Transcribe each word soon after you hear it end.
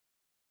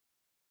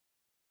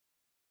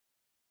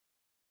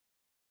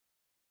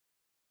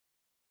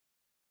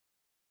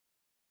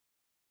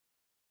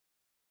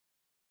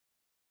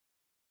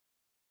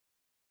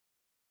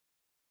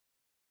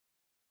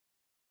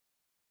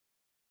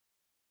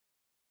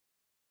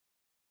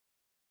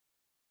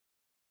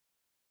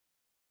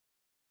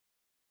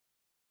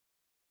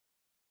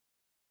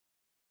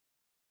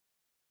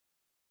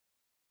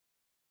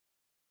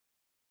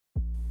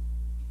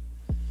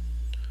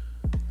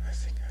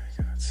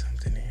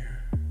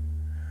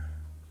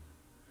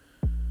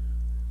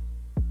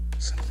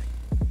something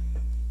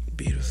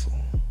beautiful.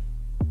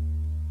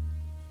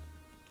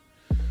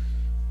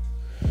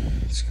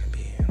 It's gonna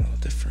be a little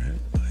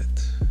different, but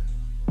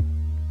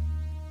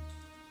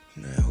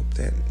I hope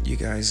that you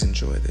guys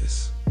enjoy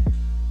this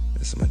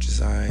as much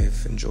as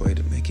I've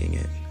enjoyed making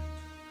it.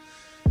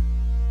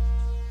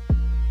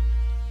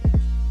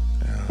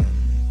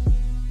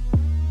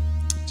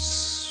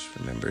 Just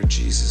remember,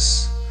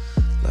 Jesus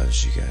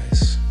loves you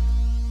guys.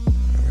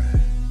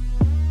 Alright.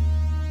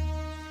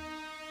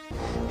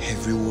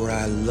 Everywhere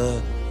I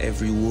look,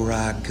 everywhere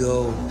I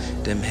go,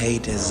 them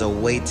haters are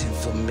waiting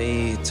for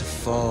me to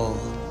fall.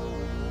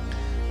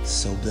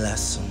 So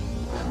bless them.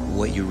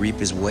 What you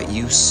reap is what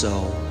you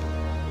sow.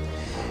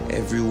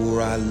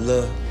 Everywhere I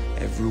look,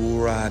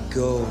 everywhere I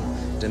go,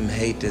 them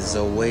haters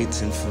are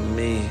waiting for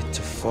me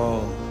to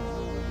fall.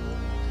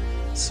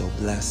 So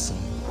bless them.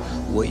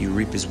 What you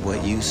reap is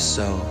what you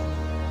sow.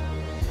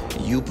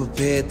 You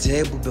prepare a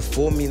table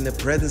before me in the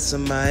presence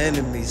of my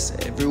enemies.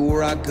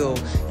 Everywhere I go,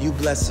 you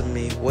blessing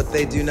me. What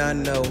they do not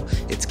know,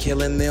 it's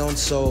killing their own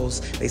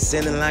souls. They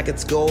sinning like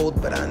it's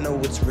gold, but I know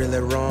it's really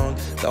wrong.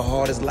 The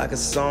heart is like a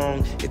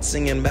song, it's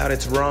singing about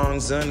its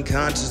wrongs.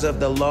 Unconscious of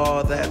the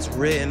law that's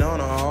written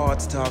on our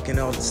hearts, talking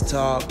all this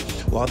talk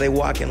while they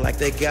walking like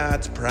they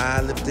God's.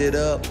 Pride lifted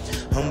up,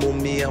 humble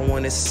me, I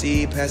want to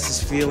see past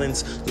his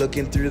feelings.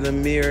 Looking through the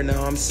mirror,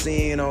 now I'm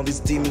seeing all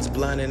these demons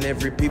blinding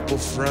every people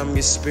from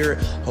your spirit.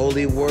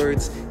 Holy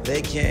words,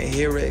 they can't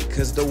hear it,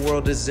 cause the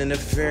world is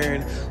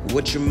interfering.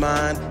 What your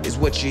mind is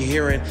what you're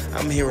hearing.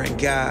 I'm hearing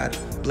God,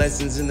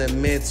 blessings in the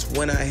midst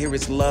when I hear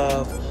his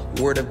love.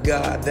 Word of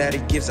God that he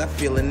gives, I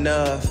feel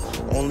enough.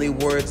 Only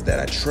words that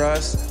I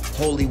trust,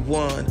 Holy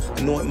One,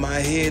 anoint my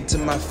head to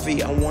my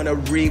feet. I wanna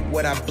reap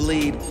what I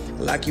bleed,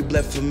 like you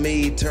bled for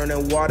me,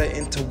 turning water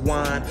into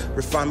wine.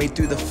 Refine me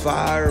through the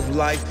fire of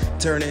life,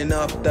 turning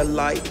up the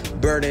light,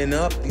 burning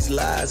up these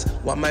lies,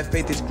 while my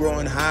faith is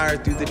growing higher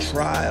through the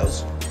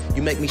trials.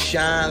 You make me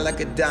shine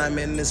like a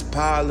diamond. This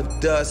pile of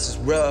dust is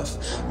rough,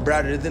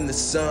 brighter than the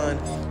sun.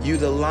 You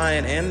the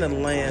lion and the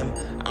lamb.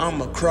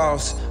 I'm a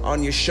cross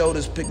on your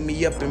shoulders. Pick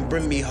me up and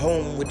bring me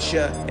home with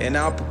you, and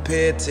I'll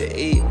prepare to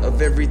eat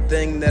of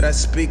everything that I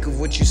speak of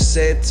what you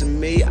said to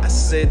me. I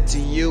said to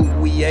you,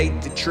 we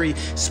ate the tree,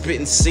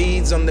 spitting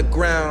seeds on the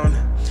ground.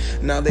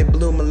 Now they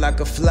blooming like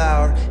a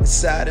flower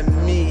inside of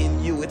me,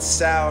 and you it's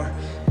sour.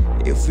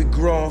 If we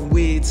grow on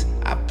weeds,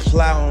 I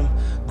plow them.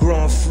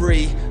 Growing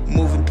free,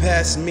 moving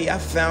past me, I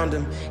found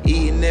him.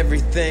 Eating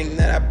everything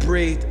that I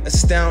breathe,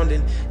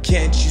 astounding.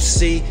 Can't you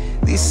see?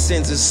 These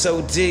sins are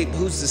so deep,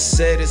 who's to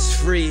set us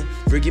free?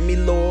 Forgive me,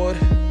 Lord,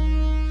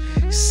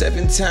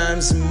 7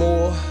 times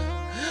more.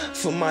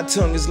 For my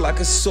tongue is like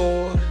a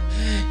sword,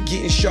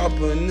 getting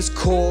sharper in this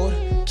cord,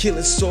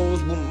 killing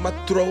souls with my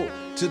throat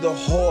to the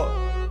heart.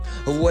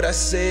 Of what I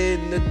said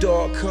in the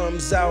dark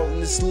comes out in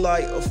this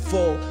light of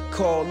fall,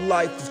 called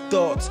life of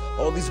thoughts.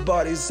 All these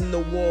bodies in the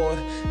ward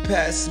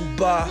passing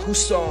by, who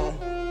saw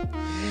them?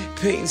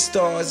 Painting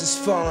stars is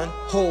fun.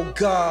 Oh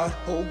God,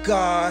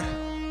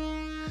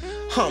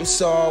 I'm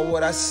sorry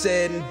what I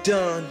said and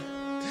done.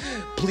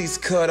 Please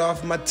cut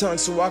off my tongue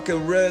so I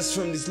can rest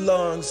from these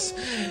lungs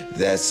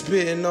that's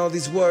spitting all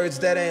these words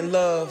that ain't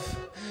love.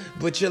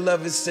 But your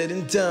love is said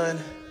and done.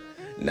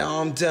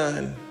 Now I'm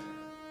done,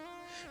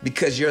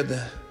 because you're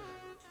the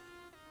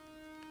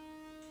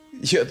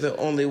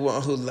only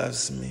one who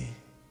loves me.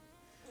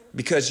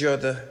 Because you're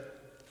the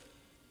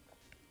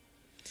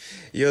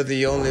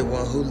only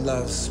one who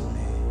loves me.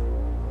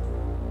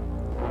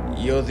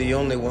 You're the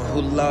only one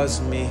who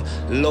loves me,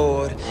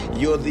 Lord.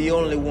 You're the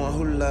only one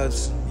who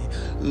loves me,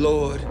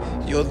 Lord.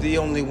 You're the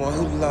only one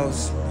who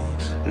loves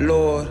me,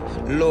 Lord,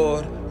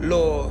 Lord,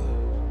 Lord.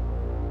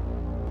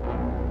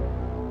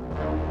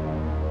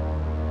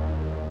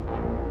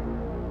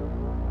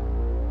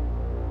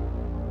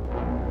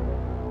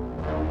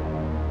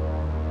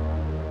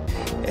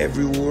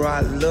 Everywhere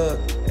I look,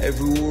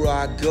 everywhere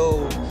I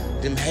go,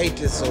 them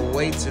haters are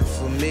waiting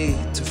for me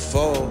to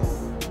fall.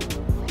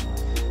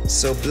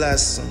 So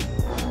bless them.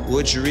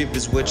 What you reap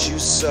is what you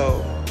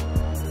sow.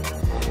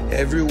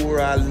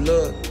 Everywhere I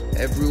look,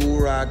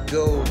 everywhere I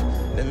go,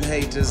 them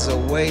haters are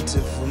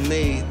waiting for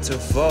me to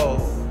fall.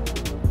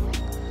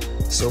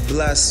 So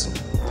bless them.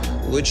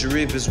 What you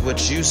reap is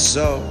what you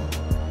sow.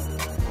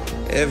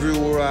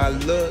 Everywhere I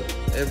look,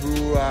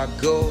 everywhere I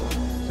go,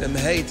 them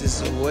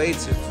haters are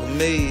waiting for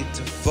me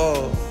to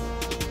fall.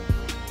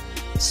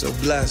 So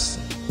bless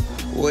them.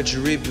 What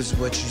you reap is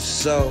what you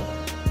sow.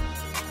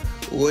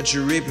 What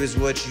you reap is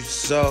what you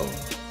sow.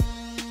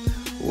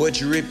 What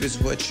you reap is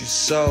what you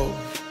sow.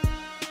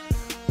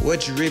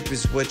 What you reap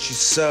is what you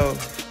sow.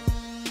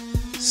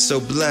 So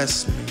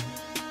bless me,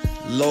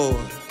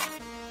 Lord.